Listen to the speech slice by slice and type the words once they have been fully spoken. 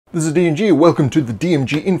This is DMG. Welcome to the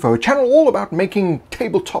DMG Info, a channel all about making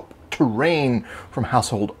tabletop terrain from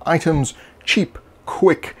household items, cheap,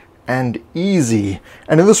 quick, and easy.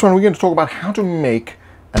 And in this one, we're going to talk about how to make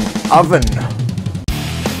an oven.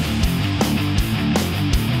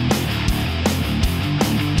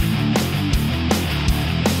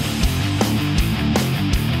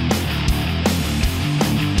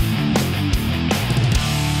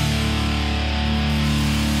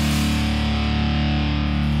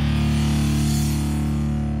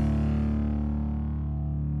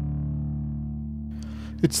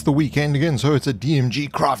 It's the weekend again, so it's a DMG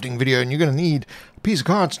crafting video, and you're going to need a piece of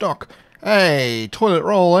cardstock, a toilet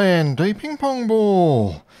roll, and a ping pong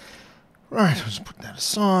ball. Right, let's put that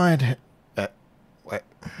aside. Wait.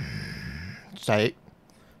 Stay.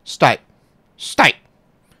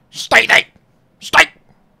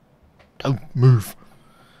 Don't move.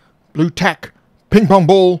 Blue tack, ping pong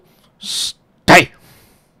ball, stay.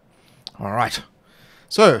 Alright,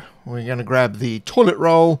 so we're going to grab the toilet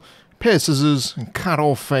roll, pair of scissors, and cut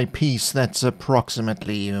off a piece that's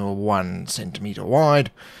approximately 1 centimeter wide,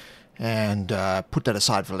 and put that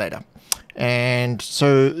aside for later. And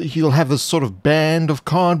so you'll have this sort of band of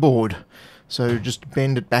cardboard. So just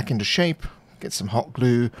bend it back into shape, get some hot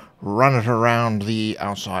glue, run it around the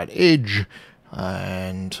outside edge,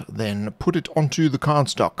 and then put it onto the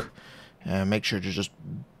cardstock. Make sure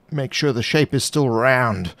the shape is still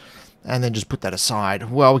round. And then just put that aside.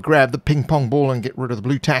 Well, we grab the ping pong ball and get rid of the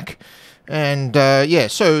blue tack. And yeah,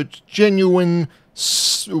 so it's genuine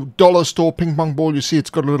dollar store ping pong ball. You see it's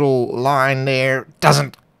got a little line there. It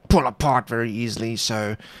doesn't pull apart very easily.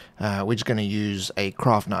 So we're just going to use a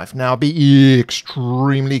craft knife. Now be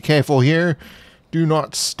extremely careful here. Do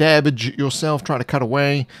not stab yourself. Try to cut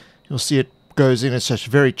away. You'll see it goes in. It's such a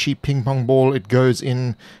very cheap ping pong ball. It goes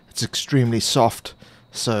in. It's extremely soft.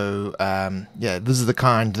 So, yeah, this is the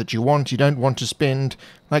kind that you want. You don't want to spend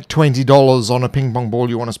like $20 on a ping pong ball.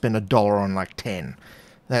 You want to spend $1 on like 10.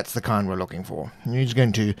 That's the kind we're looking for. And you're just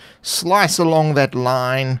going to slice along that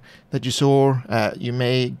line that you saw. You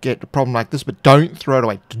may get a problem like this, but don't throw it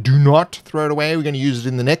away. Do not throw it away. We're going to use it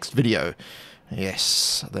in the next video.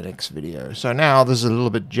 Yes, the next video. So now this is a little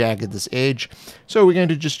bit jagged, this edge. So we're going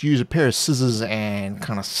to just use a pair of scissors and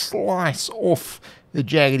kind of slice off the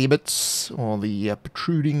jaggedy bits, or the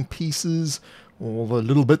protruding pieces, or the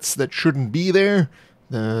little bits that shouldn't be there,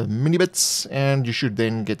 the mini bits, and you should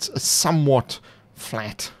then get a somewhat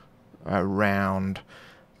flat, round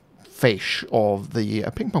face of the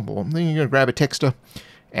ping pong ball. Then you're going to grab a texter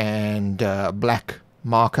and a black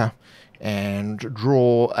marker and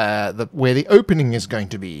draw where the opening is going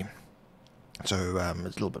to be. So it's a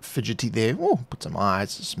little bit fidgety there. Oh, put some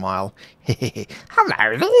eyes, a smile.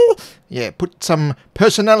 Hello. Yeah, put some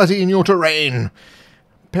personality in your terrain.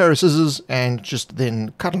 Pair of scissors and just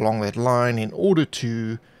then cut along that line in order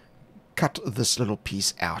to cut this little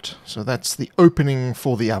piece out. So that's the opening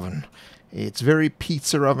for the oven. It's very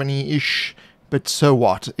pizza oven-y-ish, but so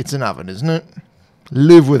what? It's an oven, isn't it?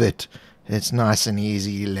 Live with it. It's nice and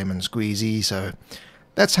easy, lemon squeezy. So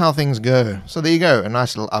that's how things go. So there you go, a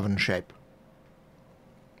nice little oven shape.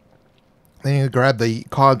 Then you grab the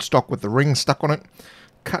cardstock with the ring stuck on it,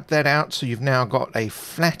 cut that out so you've now got a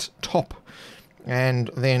flat top, and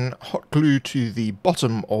then hot glue to the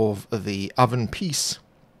bottom of the oven piece,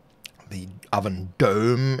 the oven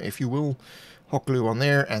dome, if you will. Hot glue on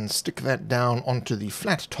there and stick that down onto the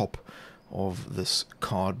flat top of this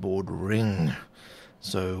cardboard ring.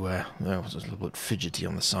 So that was a little bit fidgety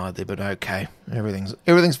on the side there, but okay,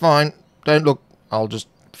 everything's fine. Don't look, I'll just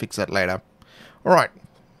fix that later. All right.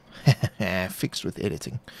 Fixed with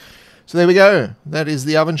editing. So there we go. That is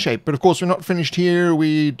the oven shape. But of course, we're not finished here.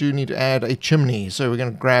 We do need to add a chimney. So we're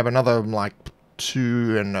going to grab another like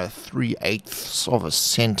 2 3/8 of a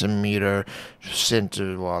centimeter.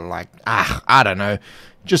 Well, like, I don't know.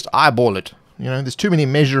 Just eyeball it. You know, there's too many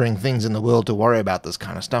measuring things in the world to worry about this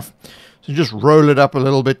kind of stuff. So just roll it up a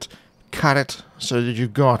little bit, cut it so that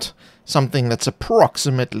you've got something that's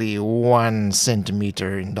approximately 1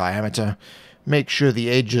 centimeter in diameter. Make sure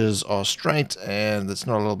the edges are straight and it's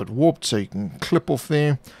not a little bit warped, so you can clip off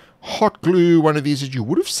there. Hot glue one of these, as you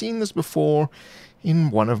would have seen this before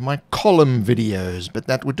in one of my column videos, but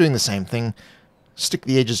that we're doing the same thing. Stick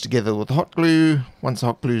the edges together with hot glue. Once the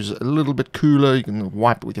hot glue's a little bit cooler, you can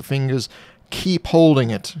wipe it with your fingers. Keep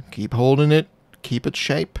holding it. Keep holding it. Keep its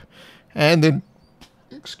shape. And then,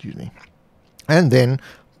 excuse me, and then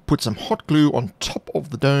put some hot glue on top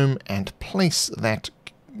of the dome and place that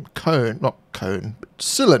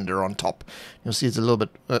cylinder on top. You'll see it's a little bit,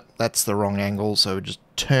 that's the wrong angle, so just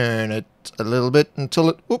turn it a little bit until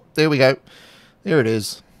it, there we go. There it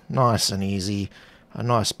is. Nice and easy. a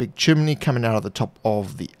nice big chimney coming out of the top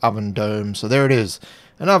of the oven dome. So there it is,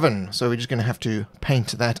 an oven. So we're just going to have to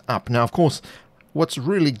paint that up. Now, of course, what's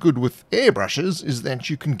really good with airbrushes is that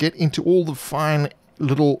you can get into all the fine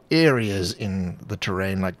little areas in the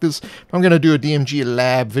terrain like this. I'm going to do a DMG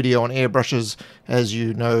lab video on airbrushes. As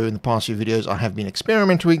you know, in the past few videos I have been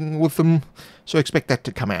experimenting with them, so expect that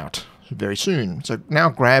to come out very soon. So now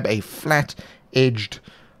grab a flat edged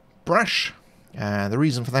brush. The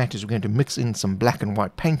reason for that is we're going to mix in some black and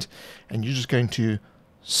white paint, and you're just going to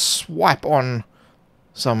swipe on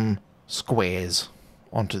some squares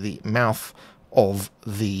onto the mouth of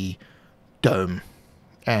the dome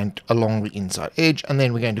and along the inside edge, and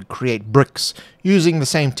then we're going to create bricks using the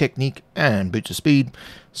same technique and boots of speed,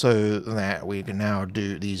 so that we can now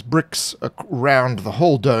do these bricks around the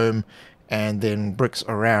whole dome and then bricks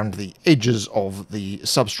around the edges of the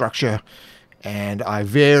substructure. And I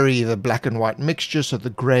vary the black and white mixture so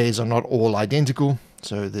the greys are not all identical,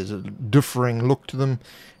 so there's a differing look to them.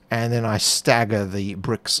 And then I stagger the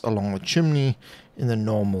bricks along the chimney in the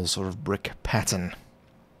normal sort of brick pattern.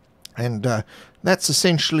 And that's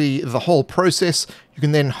essentially the whole process. You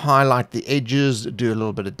can then highlight the edges, do a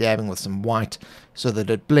little bit of dabbing with some white so that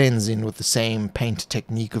it blends in with the same paint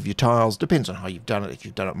technique of your tiles. Depends on how you've done it. If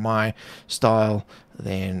you've done it my style,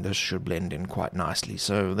 then this should blend in quite nicely.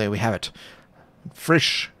 So there we have it.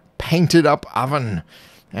 Fresh painted up oven.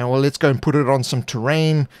 And well, let's go and put it on some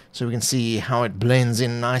terrain so we can see how it blends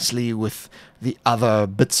in nicely with the other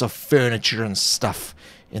bits of furniture and stuff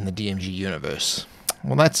in the DMG universe.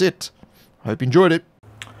 Well, that's it. I hope you enjoyed it.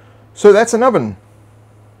 So that's an oven.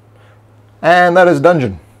 And that is a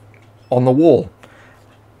dungeon on the wall.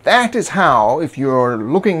 That is how, if you're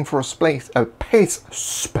looking for a space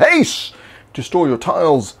to store your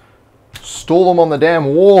tiles, store them on the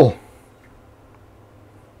damn wall.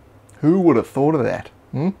 Who would have thought of that?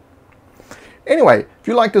 Anyway, if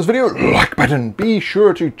you like this video, like button. Be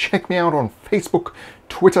sure to check me out on Facebook,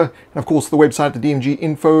 Twitter, and of course the website,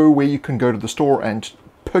 TheDMGinfo, where you can go to the store and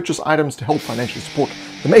purchase items to help financially support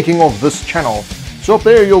the making of this channel. So up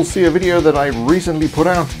there you'll see a video that I recently put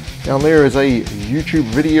out. Down there is a YouTube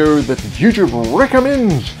video that YouTube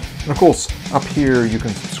recommends. And of course, up here you can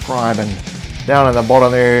subscribe, and down at the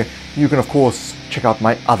bottom there you can of course check out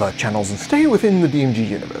my other channels and stay within the DMG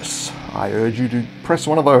universe. I urge you to press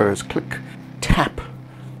one of those. Click, tap,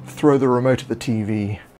 throw the remote at the TV,